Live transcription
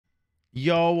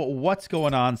Yo, what's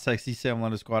going on, Sexy Sam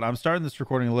London Squad? I'm starting this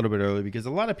recording a little bit early because a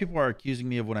lot of people are accusing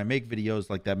me of when I make videos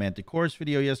like that Mantic Course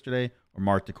video yesterday, or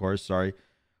Mark the Course, sorry,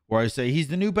 where I say he's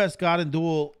the new best god in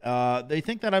Duel. They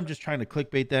think that I'm just trying to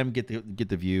clickbait them, get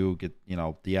the view, get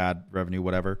the ad revenue,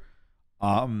 whatever.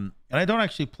 And I don't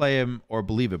actually play him or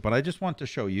believe it, but I just want to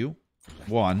show you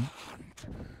one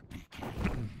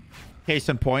case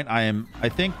in point. I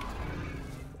think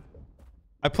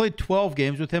I played 12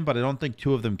 games with him, but I don't think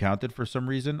 2 of them counted for some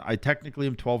reason. I technically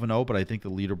am 12-0, but I think the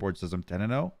leaderboard says I'm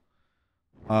 10-0.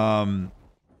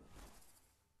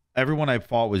 Everyone I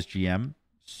fought was GM.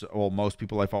 So, well, most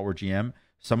people I fought were GM.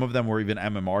 Some of them were even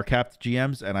MMR capped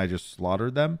GMs, and I just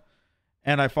slaughtered them.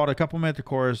 And I fought a couple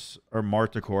Manticore's or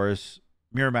Marticore's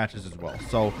mirror matches as well.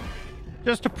 So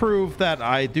just to prove that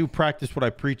I do practice what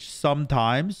I preach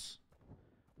sometimes.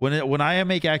 When I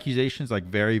make accusations like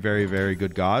very, very, very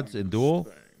good gods in Duel,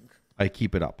 I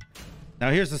keep it up. Now,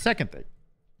 here's the second thing.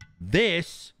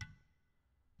 This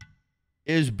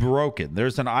is broken.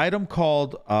 There's an item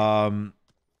called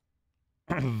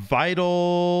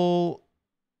Vital...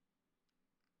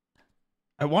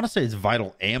 I want to say it's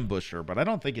Vital Ambusher, but I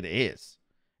don't think it is.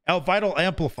 Oh, Vital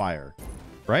Amplifier,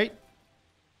 right?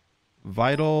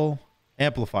 Vital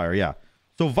Amplifier, yeah.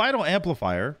 So Vital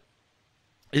Amplifier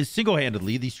is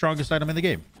single-handedly the strongest item in the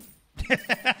game.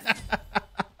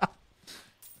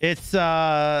 It's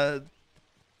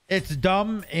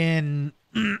dumb in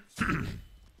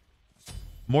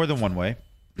more than one way.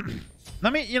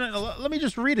 Let me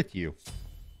just read it to you.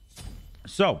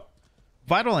 So,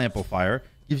 Vital Amplifier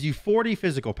gives you 40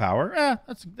 physical power.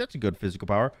 That's a good physical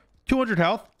power. 200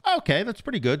 health. Okay, that's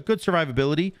pretty good. Good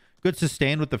survivability. Good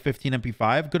sustain with the 15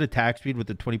 MP5. Good attack speed with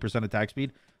the 20% attack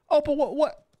speed. Oh, but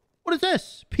what is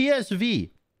this?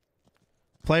 PSV.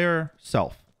 Player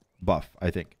self buff, I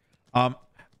think.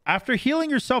 After healing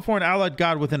yourself or an allied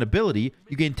god with an ability,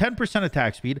 you gain 10%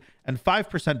 attack speed and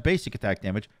 5% basic attack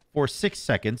damage for 6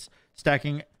 seconds,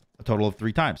 stacking a total of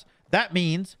 3 times. That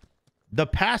means the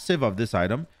passive of this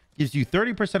item gives you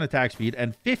 30% attack speed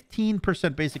and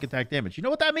 15% basic attack damage. You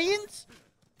know what that means?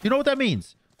 You know what that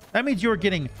means? That means you're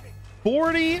getting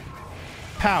 40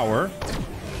 power,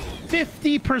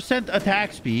 50%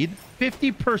 attack speed,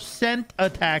 50%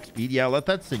 attack speed. Yeah, let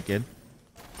that sink in.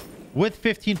 With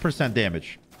 15%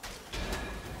 damage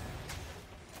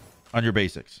on your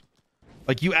basics.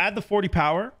 Like, you add the 40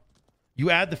 power, you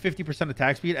add the 50%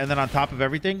 attack speed, and then on top of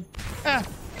everything,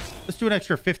 let's do an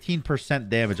extra 15%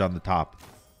 damage on the top.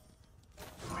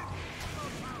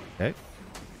 Okay.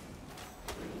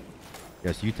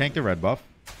 Yes, you tank the red buff.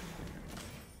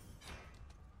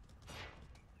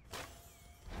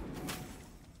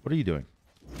 What are you doing?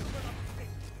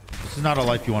 This is not a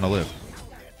life you want to live.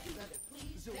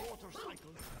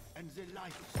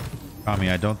 Kami,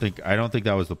 I don't think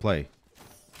that was the play.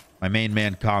 My main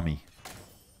man, Kami.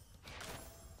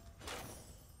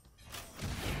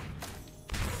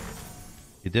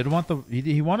 He did want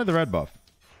he wanted the red buff.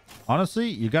 Honestly,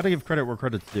 you got to give credit where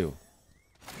credit's due.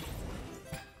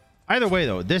 Either way,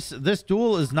 though, this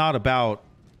duel is not about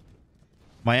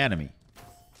my enemy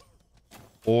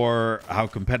or how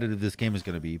competitive this game is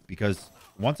going to be, because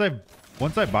once I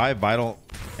buy Vital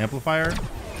Amplifier,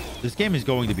 this game is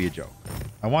going to be a joke.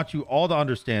 I want you all to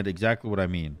understand exactly what I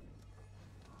mean.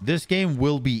 This game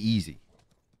will be easy.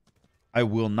 I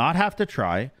will not have to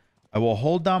try. I will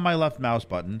hold down my left mouse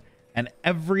button and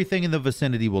everything in the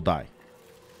vicinity will die.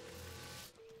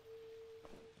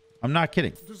 I'm not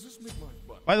kidding.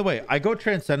 By the way, I go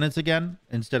Transcendence again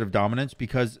instead of Dominance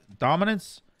because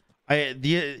Dominance,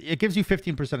 it gives you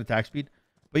 15% attack speed,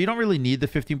 but you don't really need the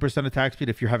 15% attack speed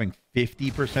if you're having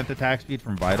 50% attack speed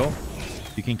from Vital.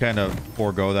 You can kind of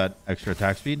forego that extra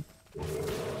attack speed.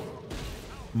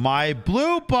 My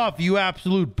blue buff, you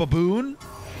absolute baboon.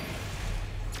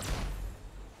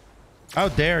 How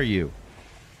dare you?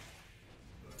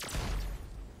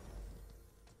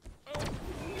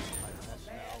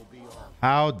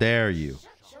 How dare you?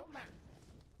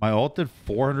 My ult did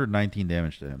 419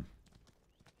 damage to him.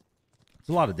 It's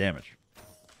a lot of damage.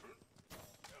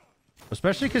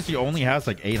 Especially because he only has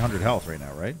like 800 health right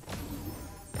now, right?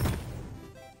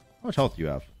 How much health do you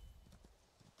have?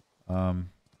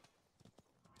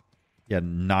 Yeah,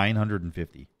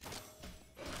 950.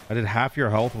 I did half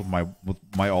your health with my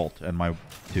ult and my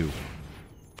 2.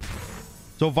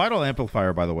 So Vital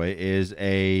Amplifier, by the way, is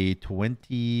a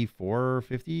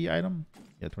 2450 item.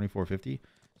 Yeah, 2450.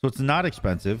 So it's not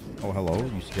expensive. Oh, hello.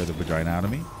 You scared the vagina out of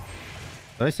me.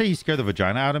 Did I say you scared the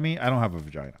vagina out of me? I don't have a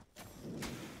vagina.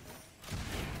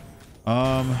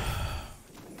 All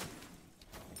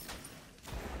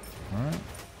right.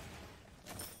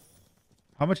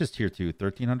 How much is tier 2?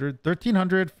 1300?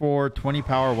 1300 for 20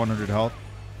 power, 100 health.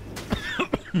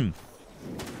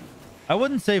 I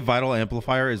wouldn't say Vital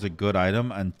Amplifier is a good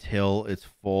item until its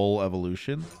full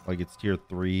evolution. Like it's tier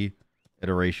 3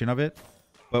 iteration of it.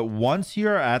 But once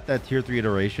you're at that tier 3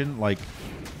 iteration, like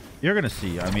you're going to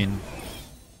see. I mean...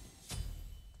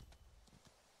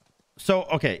 So,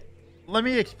 okay. Let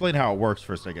me explain how it works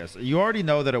first, I guess. You already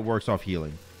know that it works off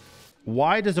healing.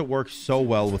 Why does it work so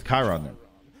well with Chiron then?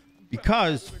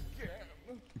 Because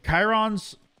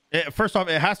Chiron's... First off,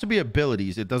 it has to be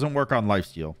abilities. It doesn't work on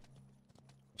lifesteal.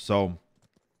 So,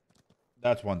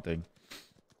 that's one thing.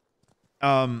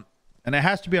 And it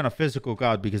has to be on a physical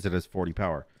god because it has 40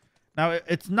 power. Now,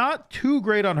 it's not too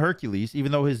great on Hercules,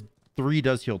 even though his 3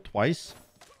 does heal twice.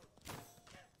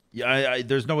 Yeah,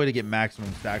 there's no way to get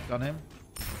maximum stacks on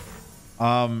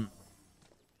him.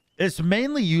 It's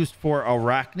mainly used for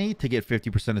Arachne to get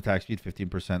 50% attack speed,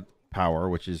 15% power,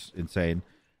 which is insane.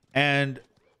 And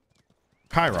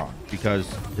Chiron,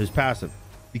 because his passive.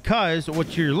 Because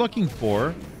what you're looking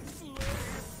for,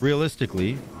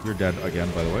 realistically, you're dead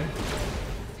again, by the way.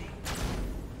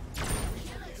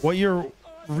 What you're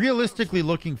realistically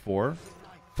looking for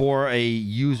a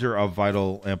user of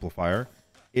Vital Amplifier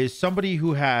is somebody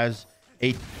who has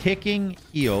a ticking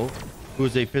heal, who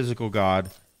is a physical god,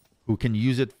 who can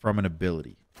use it from an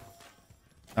ability.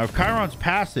 Now, Chiron's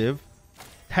passive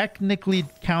technically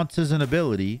counts as an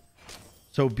ability.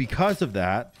 So because of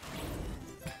that,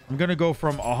 I'm going to go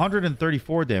from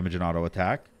 134 damage in auto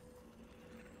attack.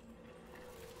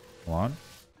 Hold on.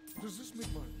 Does this make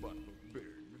my butt look big?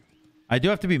 I do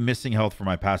have to be missing health for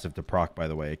my passive to proc, by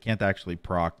the way. I can't actually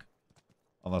proc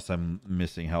unless I'm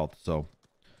missing health. So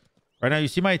right now, you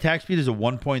see my attack speed is a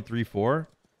 1.34.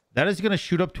 That is going to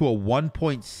shoot up to a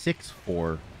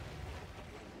 1.64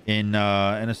 in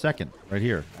a second. Right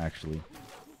here, actually.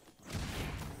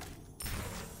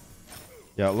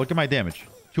 Yeah, look at my damage.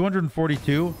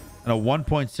 242 and a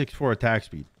 1.64 attack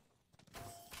speed.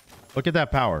 Look at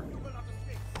that power.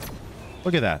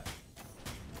 Look at that.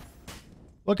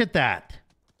 Look at that.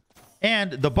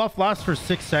 And the buff lasts for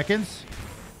 6 seconds.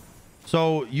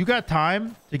 So you got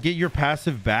time to get your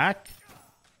passive back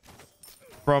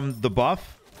from the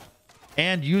buff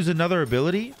and use another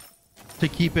ability to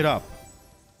keep it up.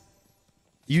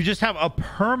 You just have a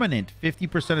permanent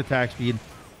 50% attack speed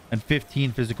and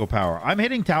 15 physical power. I'm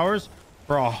hitting towers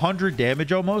for 100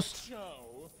 damage almost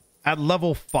at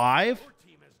level 5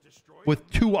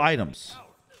 with 2 items.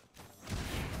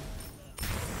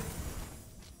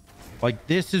 Like,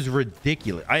 this is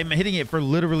ridiculous. I'm hitting it for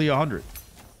literally 100.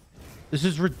 This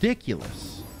is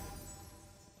ridiculous.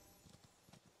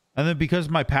 And then because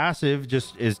my passive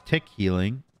just is tick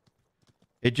healing,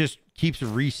 it just keeps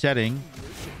resetting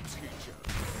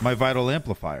my Vital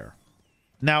Amplifier.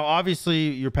 Now, obviously,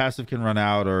 your passive can run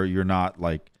out or you're not,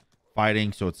 like,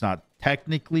 fighting, so it's not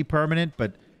technically permanent,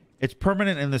 but it's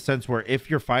permanent in the sense where if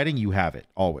you're fighting, you have it,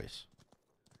 always.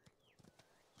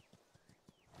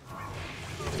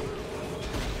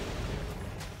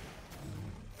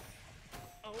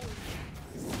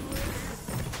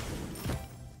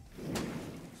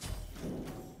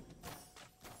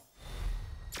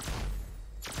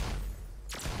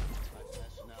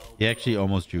 He actually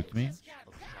almost juked me.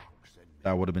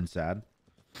 That would have been sad.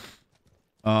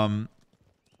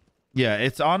 Yeah,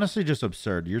 it's honestly just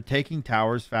absurd. You're taking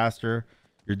towers faster.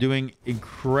 You're doing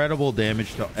incredible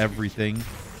damage to everything.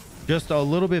 Just a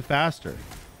little bit faster.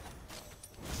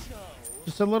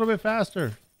 Just a little bit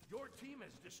faster.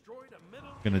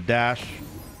 Gonna dash.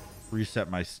 Reset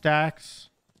my stacks.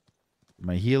 Get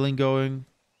my healing going.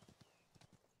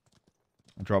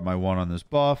 I'll drop my 1 on this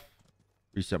buff.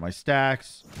 Reset my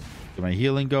stacks. Get my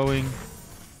healing going.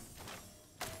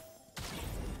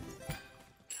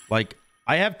 Like,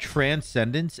 I have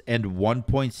Transcendence and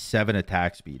 1.7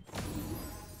 attack speed.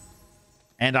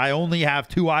 And I only have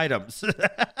 2 items.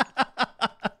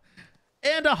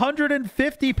 And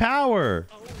 150 power.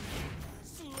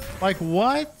 Like,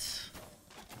 what?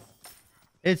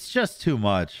 It's just too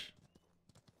much.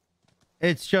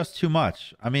 It's just too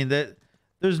much. I mean,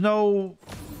 there's no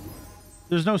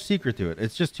secret to it.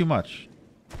 It's just too much.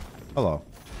 Hello.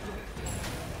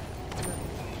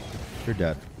 You're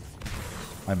dead.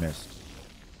 I missed.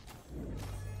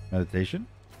 Meditation?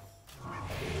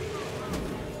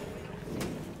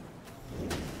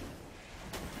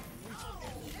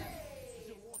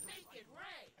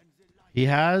 He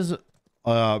has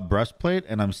a breastplate,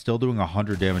 and I'm still doing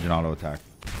 100 damage in auto attack.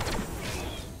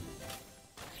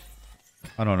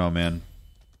 I don't know, man.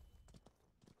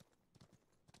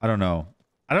 I don't know.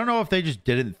 I don't know if they just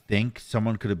didn't think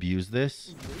someone could abuse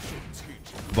this,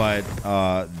 but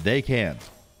they can.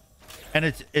 And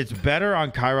it's better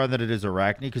on Chiron than it is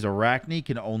Arachne, because Arachne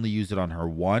can only use it on her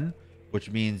 1, which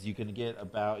means you can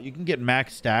get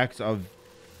max stacks of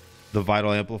the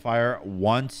Vital Amplifier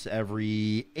once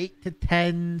every 8 to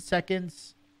 10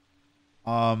 seconds.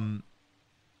 I'm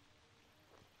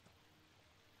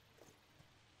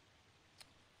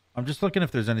just looking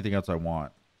if there's anything else I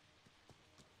want.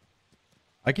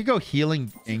 I could go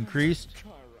healing increased.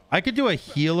 I could do a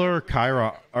healer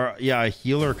Chiron, or yeah, a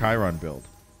healer Chiron build.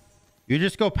 You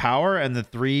just go power and the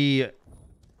 3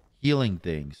 healing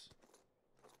things.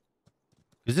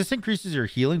 Because this increases your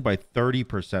healing by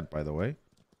 30%, by the way.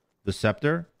 The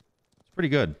scepter. It's pretty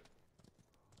good.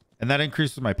 And that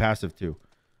increases my passive too.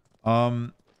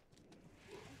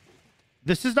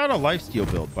 This is not a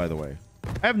lifesteal build, by the way.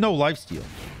 I have no lifesteal.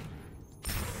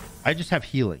 I just have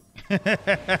healing.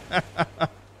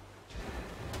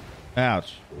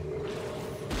 Ouch.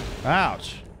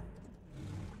 Ouch.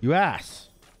 You ass.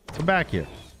 Come back here.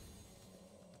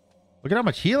 Look at how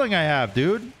much healing I have,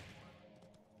 dude.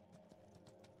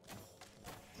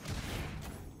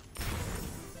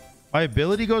 My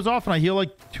ability goes off and I heal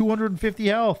like 250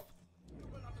 health.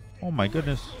 Oh my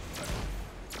goodness.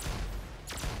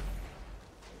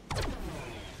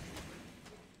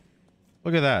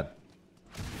 Look at that.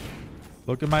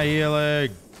 Look at my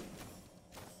healing.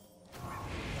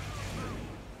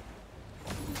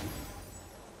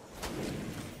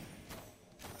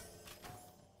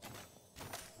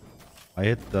 I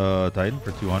hit the Titan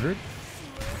for 200.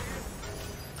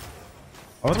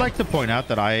 I would like to point out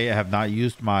that I have not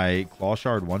used my Claw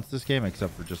Shard once this game,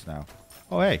 except for just now.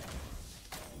 Oh, hey.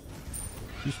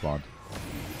 You spawned.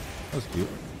 That was cute.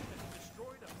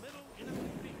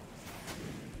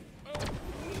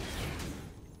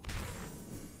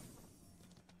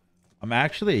 I'm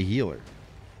actually a healer.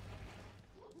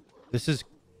 This is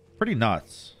pretty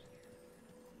nuts.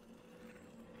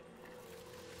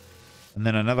 And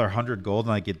then another 100 gold,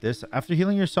 and I get this. After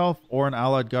healing yourself or an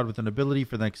allied god with an ability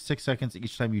for the next 6 seconds,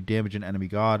 each time you damage an enemy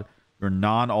god, your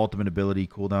non-ultimate ability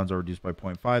cooldowns are reduced by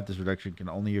 0.5. This reduction can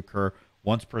only occur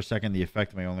once per second. The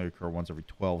effect may only occur once every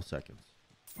 12 seconds.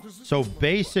 So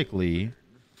basically,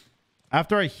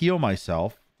 after I heal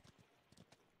myself,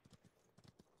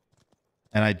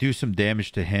 and I do some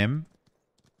damage to him,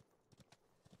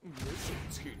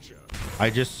 I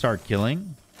just start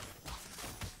killing.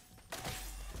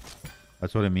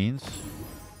 That's what it means.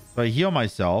 So I heal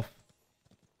myself.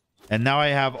 And now I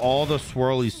have all the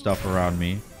swirly stuff around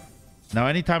me. Now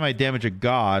anytime I damage a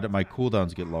god, my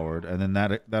cooldowns get lowered. And then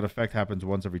that effect happens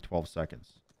once every 12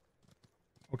 seconds.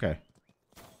 Okay.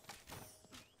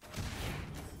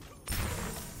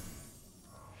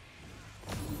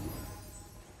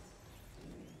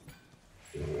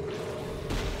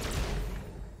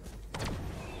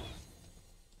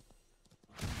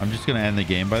 I'm just going to end the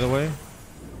game, by the way.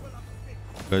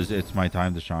 Because it's my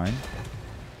time to shine.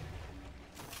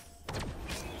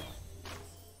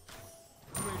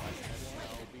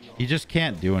 He just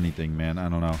can't do anything, man. I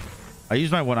don't know. I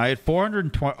used my one. I had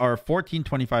 420 or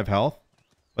 1425 health.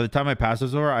 By the time my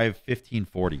passive's over, I have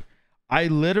 1540. I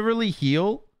literally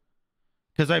heal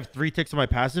because I have 3 ticks on my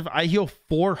passive. I heal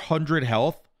 400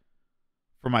 health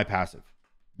for my passive.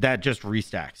 That just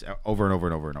restacks over and over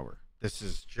and over and over. This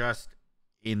is just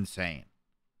insane.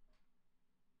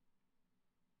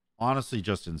 Honestly,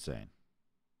 just insane.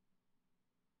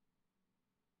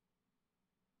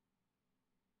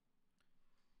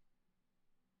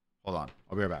 Hold on.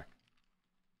 I'll be right back.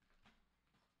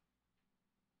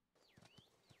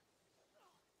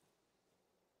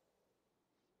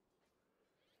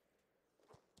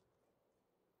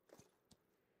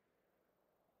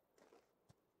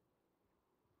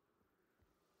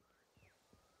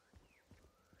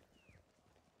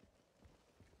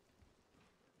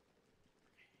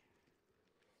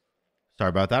 Sorry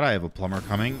about that. I have a plumber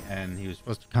coming, and he was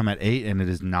supposed to come at 8, and it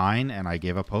is 9, and I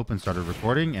gave up hope and started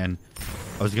recording. And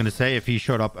I was going to say, if he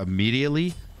showed up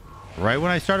immediately, right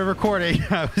when I started recording,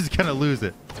 I was going to lose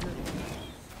it.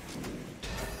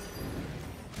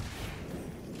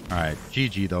 All right.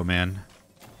 GG, though, man.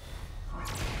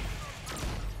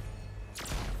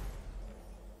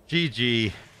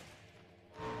 GG.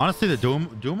 Honestly, the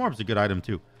Doom Orb's a good item,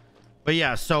 too. But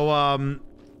yeah, so,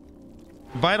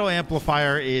 Vital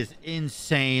Amplifier is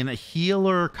insane.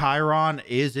 Healer Chiron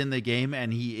is in the game,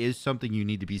 and he is something you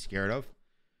need to be scared of.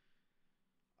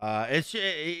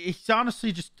 It's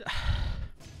honestly just...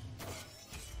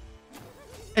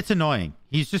 It's annoying.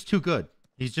 He's just too good.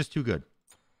 He's just too good.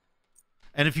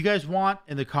 And if you guys want,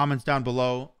 in the comments down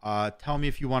below, tell me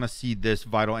if you want to see this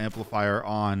Vital Amplifier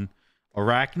on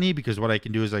Arachne, because what I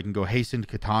can do is I can go Hastened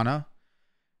Katana,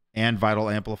 and Vital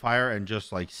Amplifier and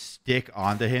just like stick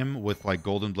onto him with like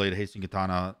Golden Blade, Hasting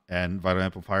Katana, and Vital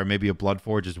Amplifier, maybe a Blood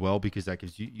Forge as well, because that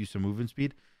gives you some movement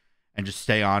speed, and just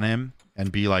stay on him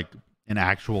and be like an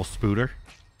actual spooter.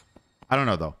 I don't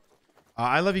know though.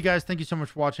 I love you guys. Thank you so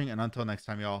much for watching, and until next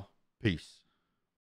time, y'all. Peace.